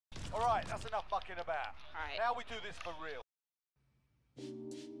Alright, that's enough fucking about. Alright. Now we do this for real.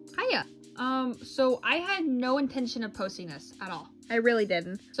 Hiya. So I had no intention of posting this at all. I really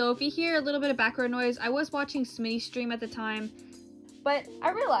didn't. So if you hear a little bit of background noise, I was watching Smitty stream at the time, but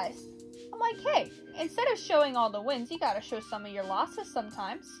I realized, I'm like, hey, instead of showing all the wins, you gotta show some of your losses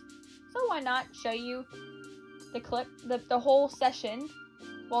sometimes. So why not show you the clip, the whole session?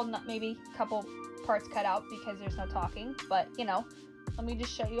 Well, not maybe a couple parts cut out because there's no talking, but you know, let me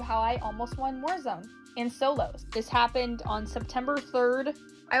just show you how I almost won Warzone in solos. This happened on September 3rd.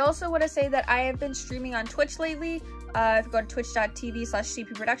 I also want to say that I have been streaming on Twitch lately. If you go to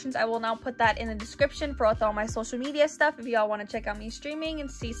twitch.tv/Sheepy Productions, I will now put that in the description for all my social media stuff. If y'all want to check out me streaming and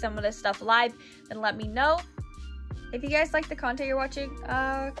see some of this stuff live, then let me know. If you guys like the content you're watching,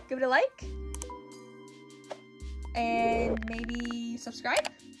 give it a like. And maybe subscribe.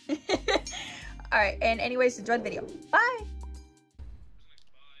 Alright, and anyways, enjoy the video. Bye!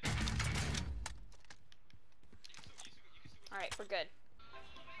 Alright, we're good.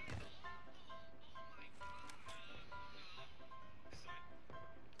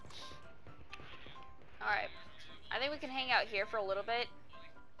 Alright. I think we can hang out here for a little bit.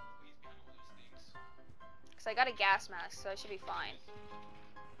 Because I got a gas mask, so I should be fine.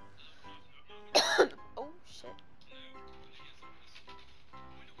 Oh, shit.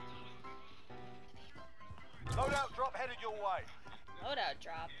 Loadout drop headed your way. Loadout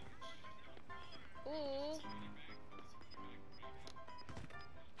drop. Ooh.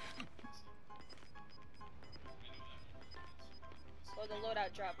 Slow the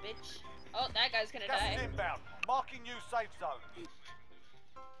loadout drop, bitch. Oh, that guy's gonna Gas die. is inbound. Marking new safe zone.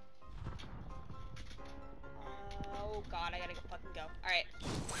 Oh god, I gotta fucking go. Alright.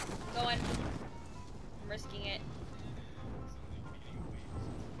 Going. I'm risking it.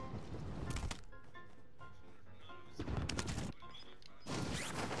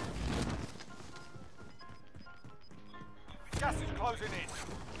 Gas is closing in.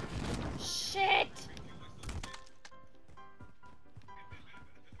 Shit!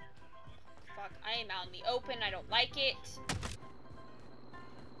 Fuck, I am out in the open. I don't like it.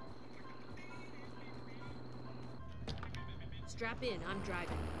 Strap in, I'm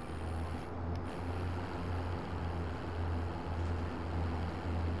driving.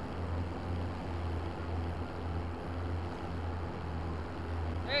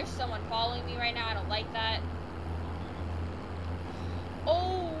 There's someone following me right now. I don't like that.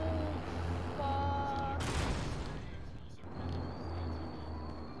 Oh, fuck.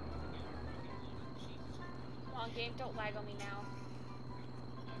 Come on, game. Don't lag on me now.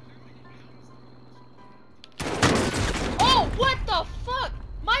 Oh, what the fuck?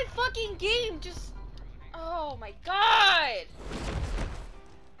 My fucking game just... Oh, my God.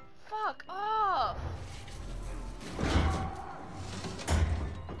 Fuck off.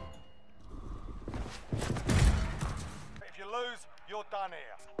 If you lose, you're done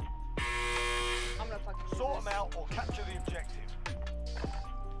here. I'm gonna fucking do Sort them this. out or capture the objective.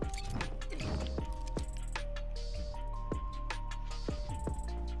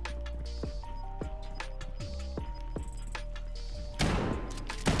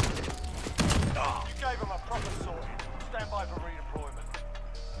 You gave them a proper sorting. Stand by for redeployment.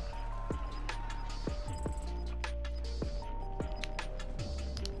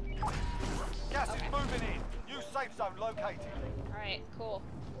 Gas is moving in. New safe zone located. Alright, cool.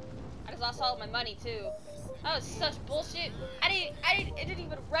 I just lost all of my money too. That was such bullshit. It didn't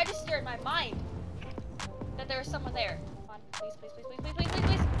even register in my mind that there was someone there. Come on, please, please, please, please, please, please, please,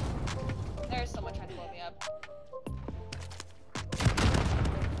 please. There's someone trying to blow me up.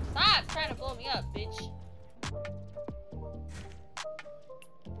 Stop trying to blow me up, bitch.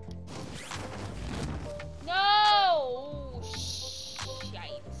 No!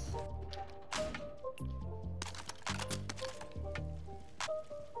 Shite.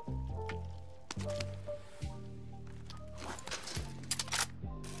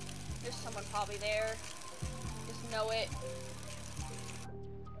 There's someone probably there. Just know it.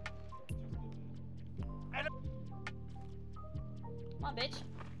 Come on, bitch.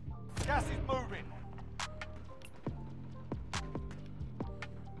 Gas is moving.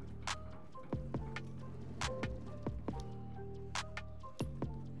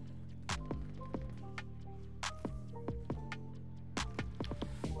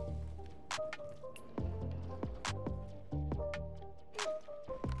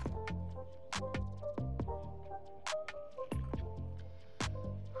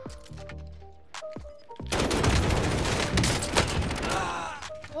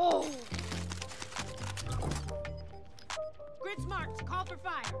 Oh! Grid's marked. Call for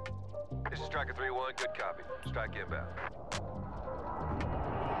fire. This is Striker 3-1. Good copy. Strike inbound.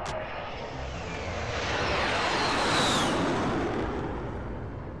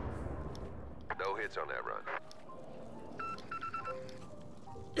 minutes on that run.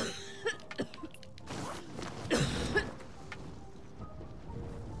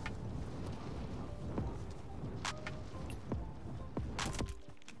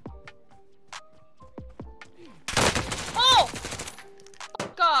 Oh!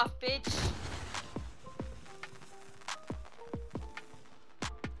 Fuck off, bitch.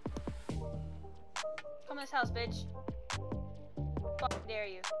 Come in this house, bitch. Fuck dare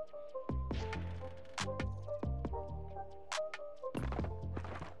you.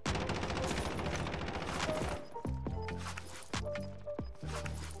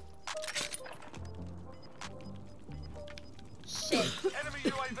 Shit. Enemy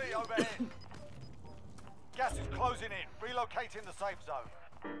UAV overhead. Gas is closing in. Relocating the safe zone.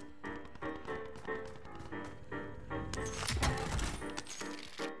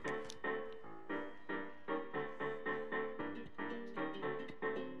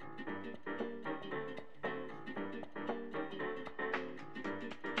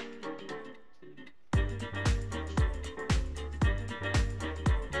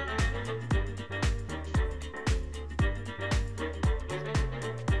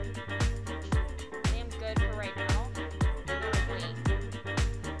 I am good for right now. Wait.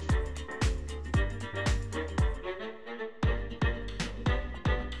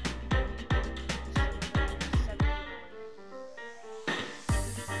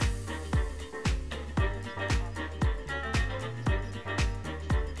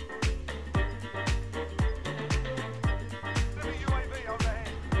 Enemy UAV overhead.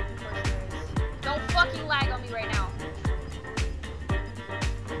 Don't fucking lag on me right now.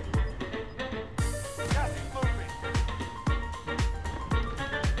 Gas is moving.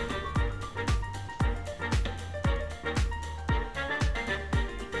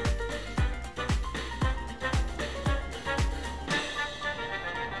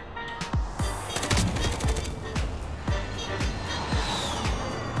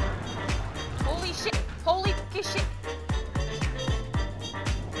 Holy shit! Holy fucking shit!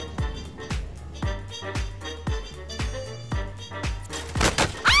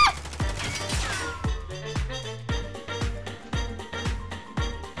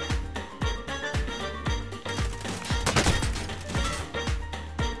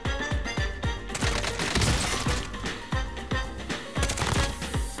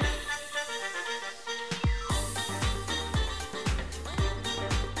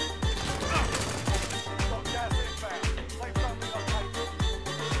 Got gas inbound. Safe zone relocated.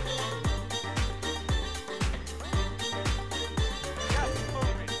 Gas is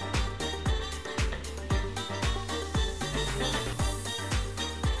moving.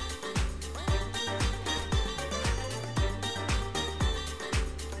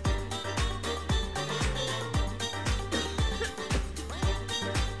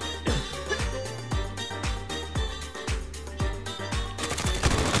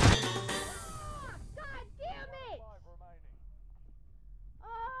 God damn it! 5 remaining.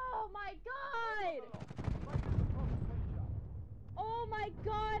 Oh my god! Oh my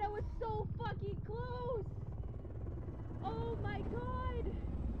god, I was so fucking close! Oh my god!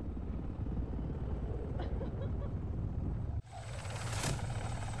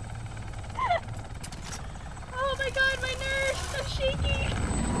 Oh my god, my nerves are shaky!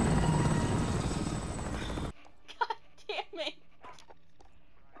 God damn it!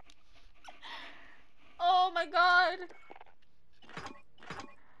 Oh my god!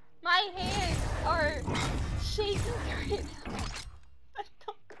 My hands are shaking right now. I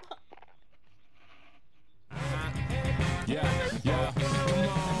don't know.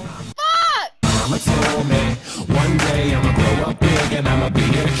 Fuck! Mama told me one day I'ma grow up big and I'ma be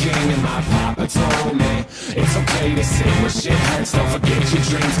a king. And my papa told me it's okay to say what shit hurts. Don't forget your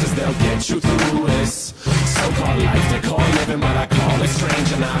dreams, cause they'll get you through this so-called life they call